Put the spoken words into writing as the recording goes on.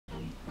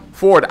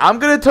Ford, I'm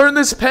gonna turn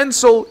this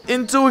pencil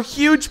into a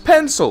huge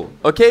pencil.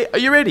 Okay, are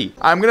you ready?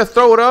 I'm gonna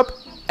throw it up,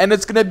 and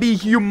it's gonna be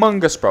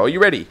humongous, bro. Are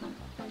you ready?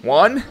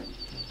 1,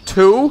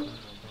 2.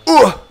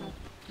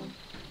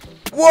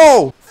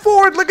 Whoa!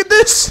 Ford, look at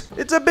this!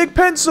 It's a big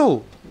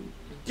pencil.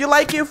 Do you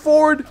like it,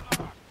 Ford?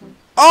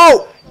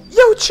 Oh!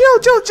 Yo, chill.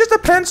 It's just a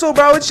pencil,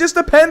 bro. It's just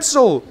a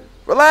pencil.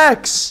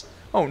 Relax.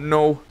 Oh,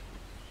 no.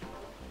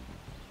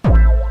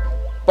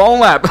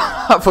 BONELAB.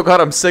 I forgot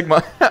I'm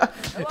Sigma.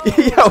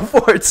 Yo,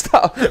 Ford,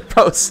 stop.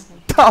 Bro,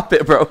 stop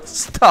it, bro.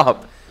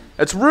 Stop.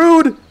 That's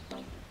rude.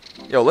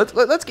 Yo,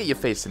 let's get your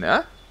face in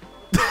there,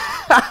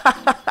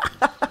 huh?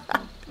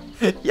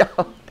 Yo.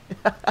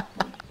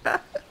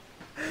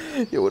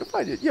 Yo, what if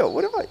I did? Yo,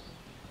 what if I...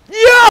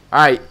 Yo!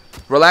 Alright.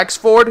 Relax,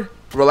 Ford.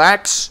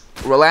 Relax,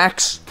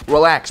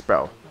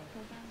 bro.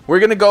 We're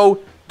gonna go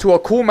to a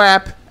cool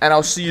map, and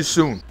I'll see you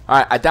soon.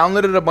 Alright, I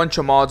downloaded a bunch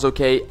of mods,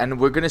 okay, and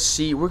we're gonna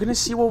see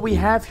what we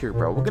have here,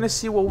 bro. We're gonna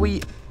see what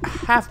we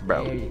have,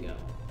 bro. There you go.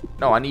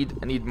 No, I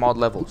need mod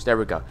levels. There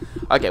we go.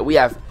 Okay, we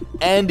have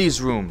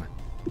Andy's room,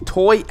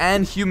 toy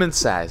and human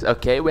size.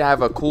 Okay, we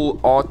have a cool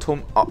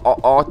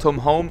autumn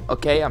home.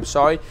 Okay, I'm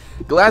sorry.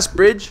 Glass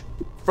bridge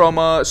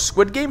from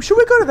Squid Game. Should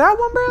we go to that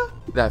one, bro?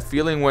 That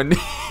feeling when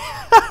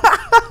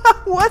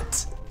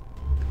what?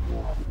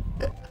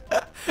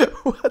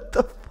 What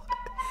the fuck?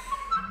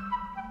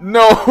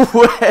 No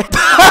way.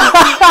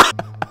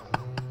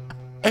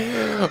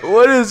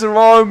 What is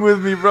wrong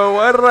with me, bro?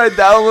 Why did I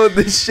download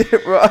this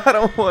shit, bro? I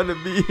don't want to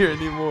be here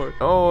anymore.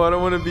 Oh, I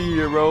don't want to be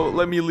here, bro.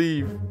 Let me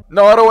leave.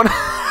 No, I don't want to.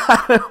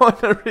 I don't want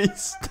to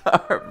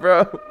restart,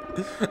 bro.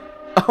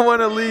 I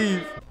want to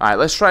leave. All right,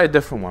 let's try a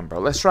different one, bro.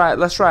 Let's try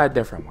a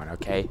different one,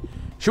 okay?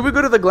 Should we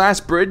go to the glass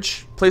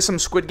bridge? Play some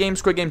Squid Game.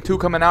 Squid Game 2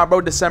 coming out, bro.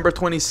 December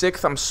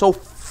 26th. I'm so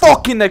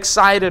fucking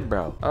excited,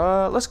 bro.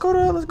 Let's go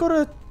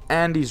to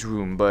Andy's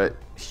room, but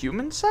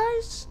human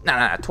size?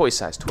 Nah, toy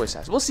size.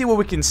 We'll see what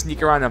we can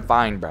sneak around and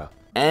find, bro.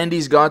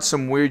 Andy's got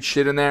some weird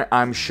shit in there.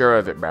 I'm sure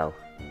of it, bro.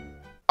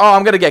 Oh,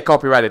 I'm gonna get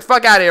copyrighted.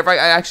 Fuck out of here.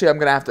 Actually, I'm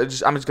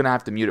just gonna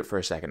have to mute it for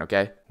a second,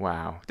 okay?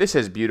 Wow, this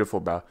is beautiful,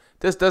 bro.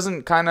 This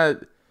doesn't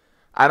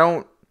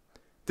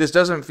this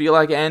doesn't feel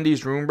like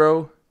Andy's room,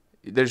 bro.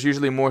 There's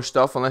usually more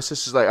stuff, unless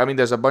this is like, I mean,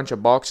 there's a bunch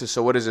of boxes,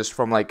 so what is this,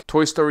 from like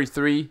Toy Story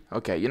 3?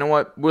 Okay, you know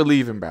what? We're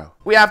leaving, bro.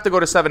 We have to go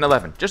to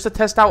 7-Eleven, just to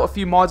test out a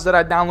few mods that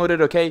I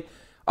downloaded, okay?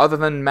 Other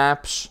than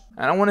maps,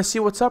 and I want to see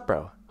what's up,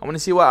 bro. I want to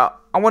see what,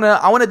 I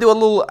want to do a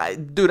little,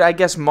 dude, I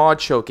guess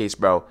mod showcase,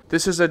 bro.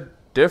 This is a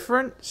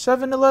different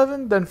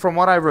 7-Eleven than from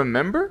what I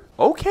remember?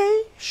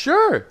 Okay,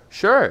 sure,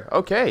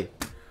 okay.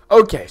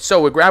 Okay, so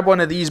we grab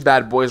one of these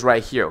bad boys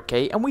right here,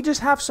 okay? And we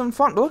just have some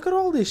fun. Look at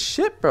all this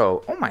shit,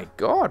 bro. Oh my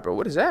god, bro.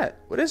 What is that?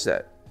 What is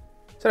that?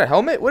 Is that a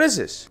helmet? What is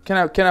this? Can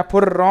I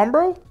put it on,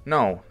 bro?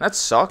 No, that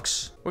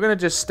sucks. We're gonna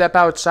just step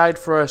outside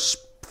for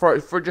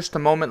just a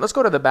moment. Let's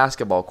go to the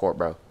basketball court,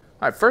 bro. All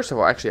right, first of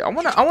all, actually, I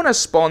wanna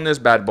spawn this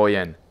bad boy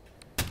in.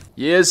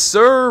 Yes,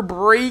 sir.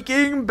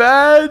 Breaking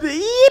Bad.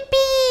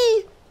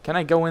 Yippee! Can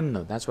I go in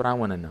though? That's what I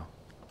want to know.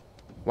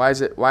 Why is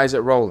it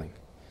rolling?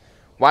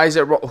 Why is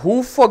it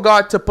who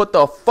forgot to put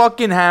the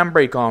fucking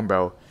handbrake on,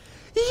 bro?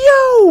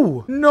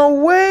 Yo! No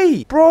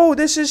way! Bro,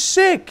 this is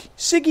sick.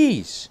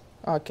 Siggies.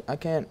 I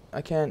can't.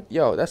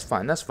 Yo, that's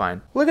fine.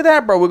 Look at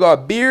that, bro. We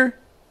got beer,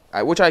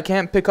 which I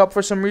can't pick up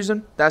for some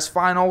reason. That's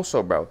fine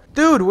also, bro.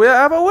 Dude, we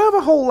have a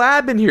whole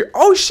lab in here.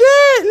 Oh,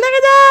 shit! Look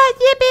at that!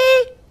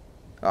 Yippee!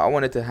 I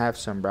wanted to have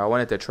some, bro. I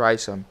wanted to try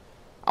some.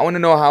 I want to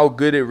know how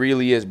good it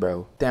really is,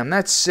 bro. Damn,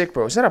 that's sick,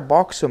 bro. Is that a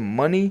box of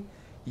money?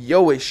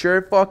 Yo, it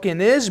sure fucking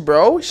is,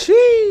 bro.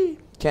 Shee.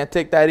 Can't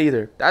take that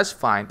either. That's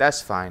fine.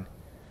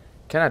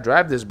 Can I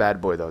drive this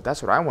bad boy, though?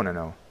 That's what I want to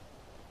know.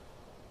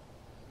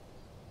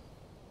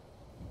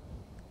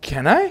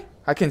 Can I?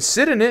 I can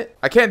sit in it.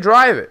 I can't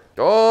drive it.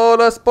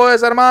 Todos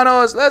pues,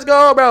 hermanos. Let's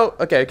go, bro.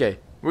 Okay.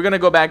 We're going to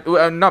go back.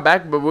 Not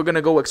back, but we're going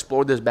to go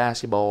explore this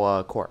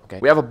basketball court, okay?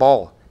 We have a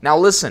ball. Now,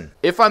 listen.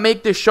 If I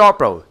make this shot,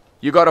 bro,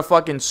 you got to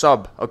fucking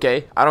sub,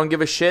 okay? I don't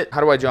give a shit.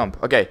 How do I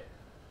jump? Okay.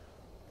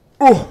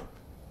 Ooh.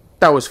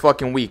 That was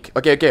fucking weak.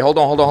 Okay, hold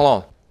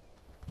on.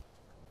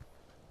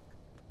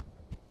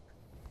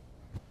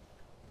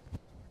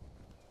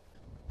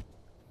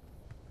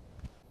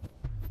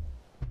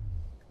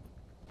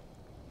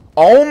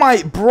 Oh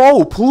my,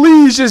 bro,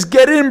 please just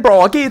get in,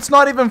 bro. Okay, it's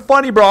not even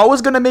funny, bro. I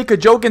was gonna make a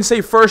joke and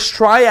say first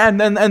try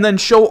and then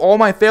show all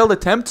my failed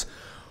attempts.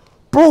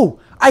 Bro,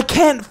 I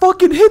can't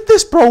fucking hit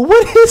this, bro.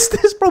 What is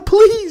this, bro?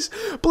 Please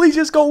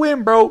just go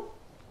in, bro.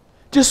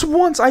 Just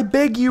once, I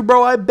beg you,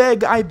 bro. I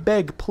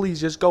beg. Please,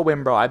 just go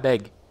in, bro. I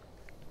beg.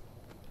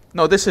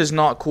 No, this is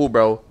not cool,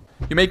 bro.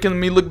 You're making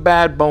me look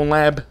bad,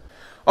 BONELAB.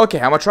 Okay,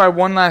 I'm gonna try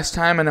one last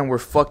time, and then we're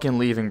fucking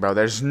leaving, bro.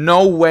 There's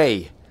no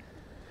way.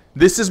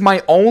 This is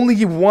my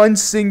only one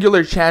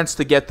singular chance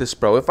to get this,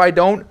 bro. If I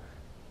don't,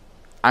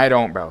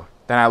 bro.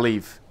 Then I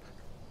leave.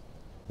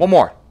 One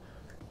more.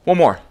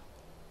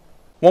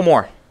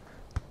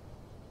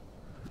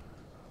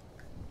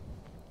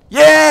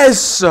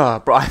 Yes!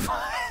 Bro,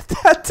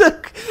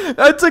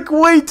 that took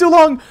way too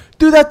long.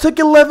 Dude, that took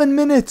 11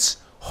 minutes.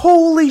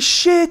 Holy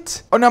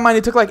shit. Oh, never mind.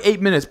 It took like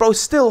 8 minutes. Bro,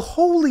 still.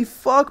 Holy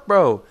fuck,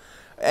 bro.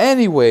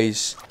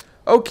 Anyways.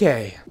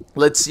 Okay.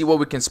 Let's see what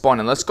we can spawn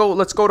in. Let's go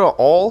to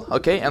all.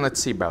 Okay. And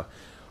let's see, bro.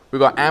 We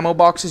got ammo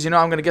boxes. You know,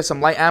 I'm going to get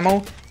some light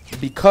ammo.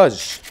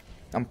 Because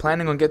I'm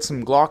planning on getting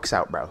some Glocks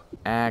out, bro.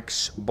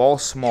 Axe. Ball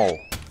small.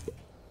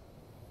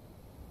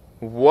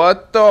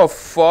 What the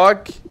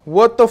fuck?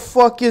 What the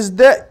fuck is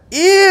that?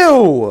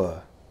 Ew.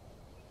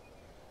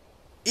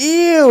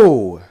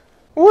 Ew.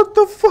 What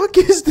the fuck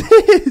is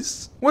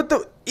this? What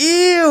the?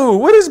 Ew.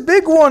 What is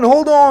big one?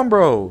 Hold on,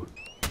 bro.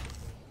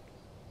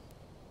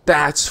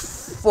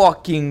 That's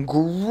fucking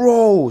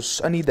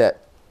gross. I need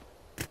that.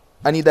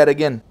 I need that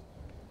again.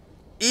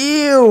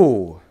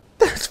 Ew.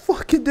 That's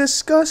fucking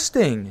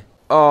disgusting.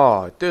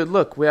 Oh, dude,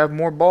 look. We have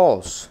more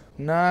balls.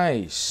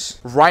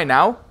 Nice. Right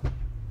now,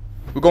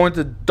 we go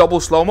into double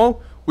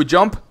slow-mo. We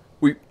jump.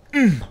 We...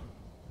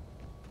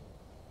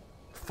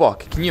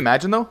 Fuck. Can you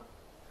imagine, though?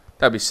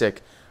 That'd be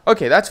sick.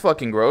 Okay, that's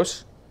fucking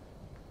gross.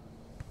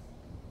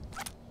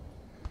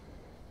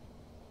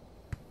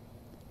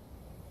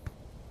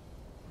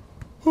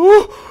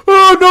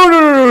 Oh,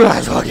 no.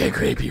 That's fucking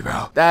creepy,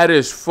 bro. That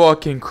is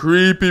fucking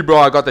creepy, bro.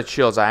 I got the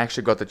chills. I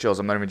actually got the chills.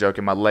 I'm not even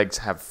joking. My legs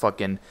have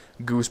fucking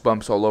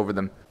goosebumps all over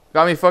them.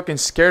 Got me fucking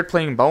scared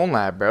playing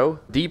BONELAB, bro.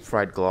 Deep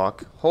fried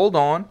Glock. Hold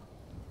on.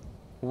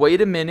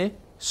 Wait a minute.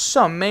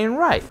 Some ain't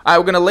right. Alright,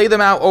 we're gonna lay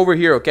them out over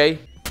here, okay?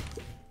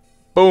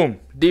 Boom.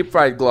 Deep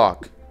fried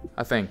Glock,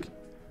 I think.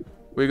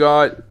 We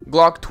got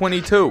Glock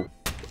 22.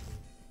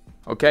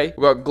 Okay.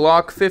 We got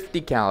Glock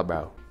 50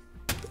 caliber.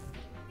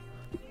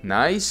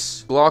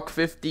 Nice. Glock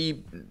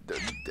 50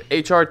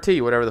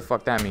 HRT, whatever the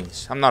fuck that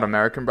means. I'm not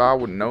American, bro. I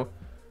wouldn't know.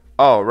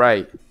 Oh,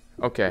 right.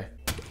 Okay.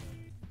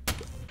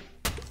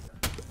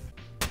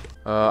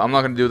 I'm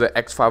not gonna do the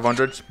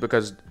X500s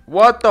because...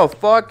 What the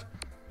fuck?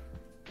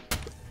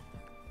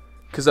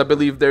 Because I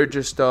believe they're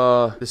just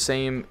the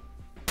same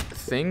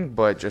thing,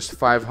 but just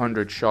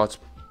 500 shots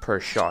per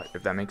shot,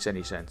 if that makes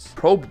any sense.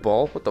 Probe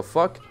ball? What the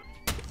fuck?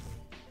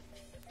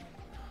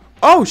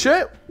 Oh,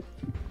 shit!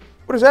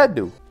 What does that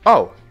do?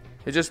 Oh,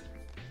 it just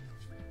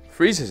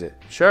freezes it.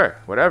 Sure,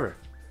 whatever.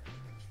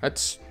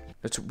 That's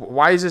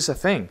why is this a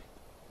thing?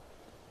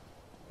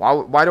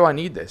 Why do I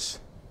need this?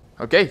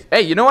 Okay.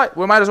 Hey, you know what?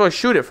 We might as well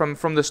shoot it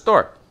from the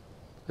store.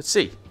 Let's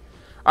see.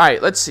 All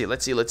right, let's see.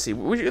 Let's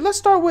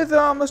start with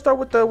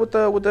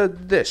the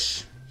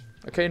dish.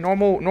 Okay,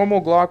 normal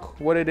Glock.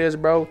 What it is,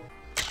 bro?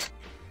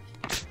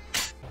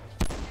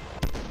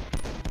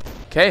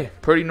 Okay,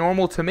 pretty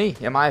normal to me,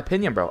 in my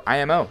opinion, bro.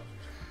 IMO. All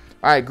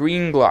right,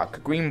 green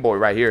Glock, green boy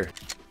right here.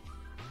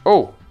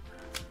 Oh,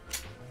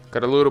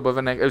 got a little bit of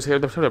a neck.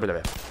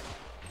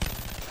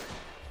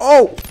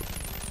 Oh,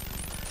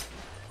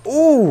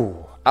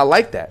 ooh, I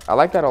like that. I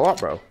like that a lot,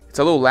 bro. It's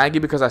a little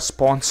laggy because I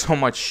spawned so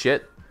much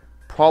shit.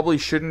 Probably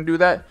shouldn't do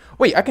that.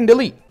 Wait, I can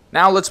delete.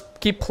 Now let's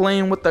keep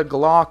playing with the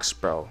Glocks,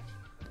 bro.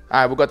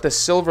 Alright, we got the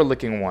silver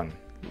looking one.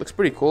 Looks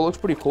pretty cool. Looks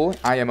pretty cool.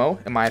 IMO,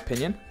 in my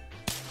opinion.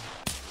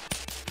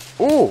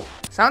 Ooh,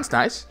 sounds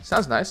nice.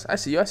 Sounds nice. I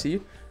see you. I see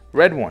you.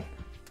 Red one,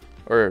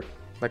 or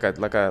like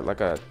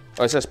a.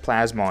 Oh, it says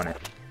plasma on it.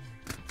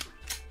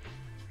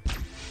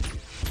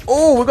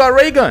 Oh, we got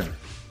ray gun.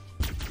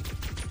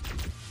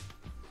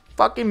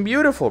 Fucking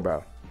beautiful,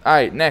 bro.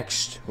 Alright,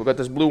 next we got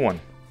this blue one.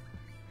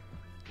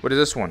 What is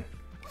this one?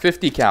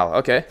 50 cal.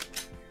 Okay.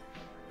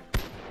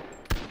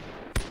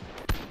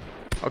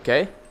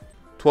 Okay.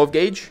 12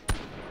 gauge.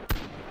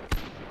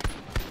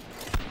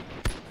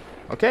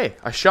 Okay,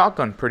 a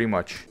shotgun pretty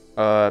much.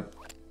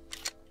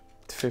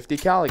 50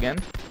 cal again.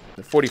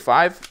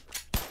 45.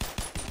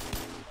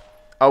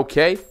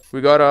 Okay,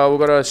 we got a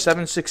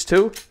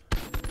 7.62.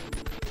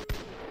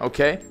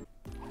 Okay.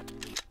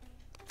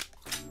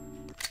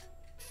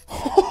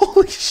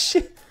 Holy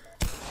shit.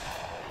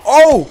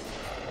 Oh,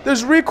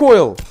 there's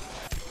recoil.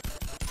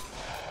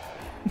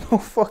 No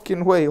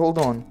fucking way. Hold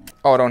on.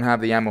 Oh, I don't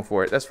have the ammo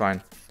for it. That's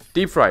fine.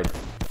 Deep fried.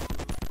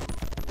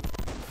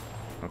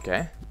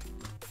 Okay.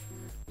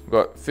 We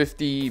got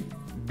 50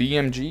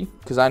 BMG,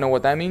 because I know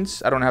what that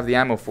means. I don't have the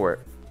ammo for it.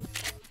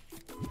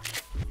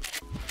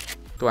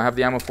 Do I have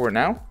the ammo for it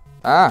now?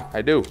 Ah,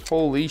 I do.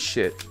 Holy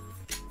shit.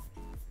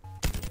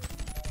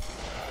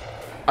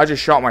 I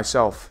just shot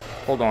myself.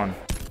 Hold on.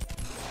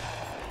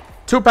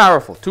 Too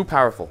powerful. Too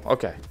powerful.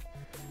 Okay.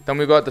 Then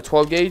we got the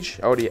 12 gauge.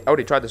 I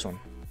already tried this one.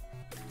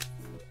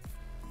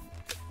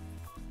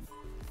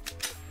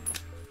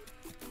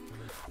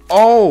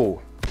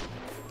 Oh.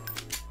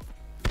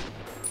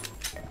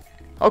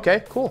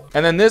 Okay, cool.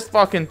 And then this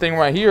fucking thing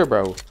right here,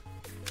 bro.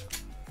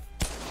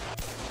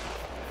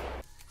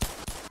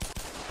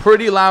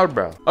 Pretty loud,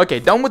 bro. Okay,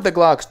 done with the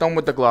Glocks. Done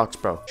with the Glocks,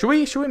 bro. Should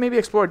we maybe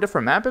explore a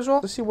different map as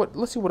well? Let's see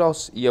what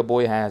else your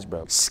boy has,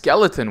 bro.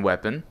 Skeleton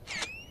weapon.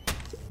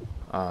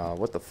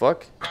 What the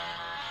fuck?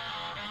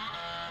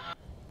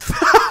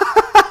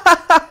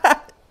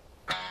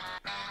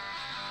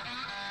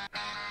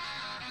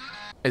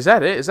 Is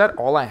that it? Is that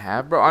all I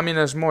have, bro? I mean,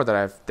 there's more that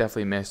I've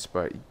definitely missed,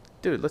 but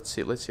dude, let's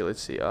see.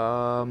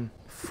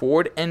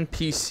 Ford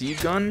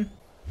NPC gun?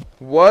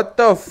 What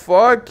the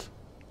fuck?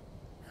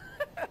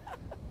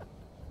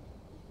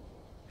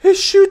 It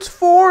shoots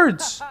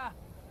Fords.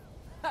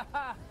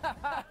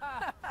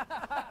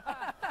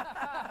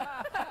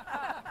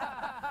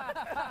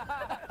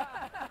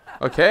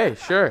 Okay,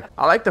 sure.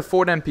 I like the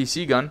Ford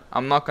NPC gun.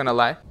 I'm not gonna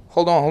lie.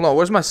 Hold on.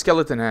 Where's my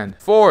skeleton hand?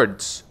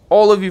 Fords.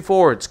 All of you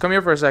Fords. Come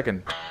here for a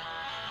second.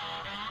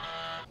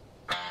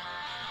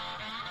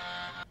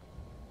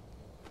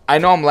 I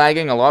know I'm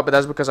lagging a lot, but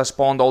that's because I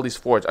spawned all these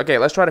Fords. Okay,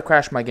 let's try to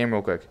crash my game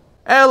real quick.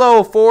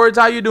 Hello, Fords.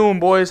 How you doing,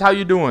 boys? How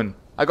you doing?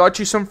 I got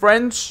you some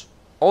friends.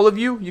 All of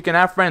you, you can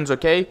have friends,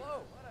 okay?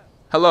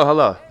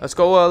 Hello. Let's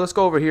go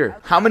over here.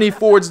 How many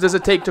Fords does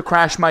it take to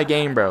crash my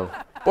game, bro?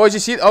 Boys, you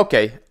see?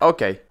 Okay.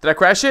 Did I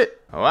crash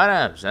it? What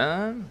up,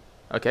 son?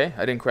 Okay,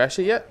 I didn't crash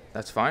it yet.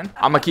 That's fine.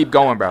 I'ma keep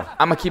going, bro.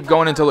 I'ma keep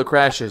going until it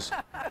crashes.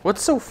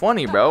 What's so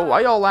funny, bro?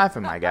 Why y'all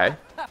laughing, my guy?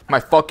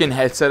 My fucking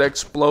headset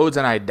explodes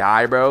and I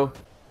die, bro.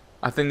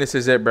 I think this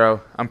is it,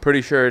 bro. I'm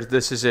pretty sure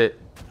this is it.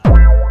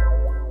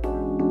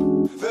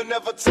 They'll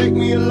never take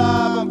me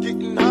alive. I'm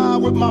getting high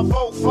with my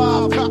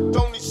 4-5. Cocked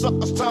on these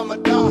suckers, time to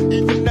die.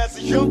 Even as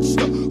a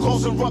youngster,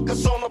 causing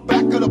ruckus on the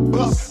back of the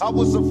bus. I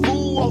was a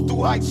fool all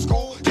through high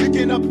school,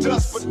 kicking up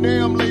dust. But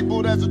now I'm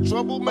labeled as a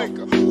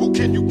troublemaker. Who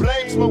can you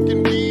blame?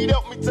 Smoking weed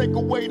help me take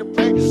away the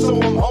pain.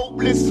 So I'm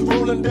hopeless,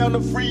 rolling down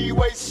the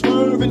freeway,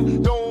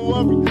 swerving. Don't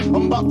worry,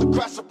 I'm about to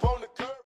crash upon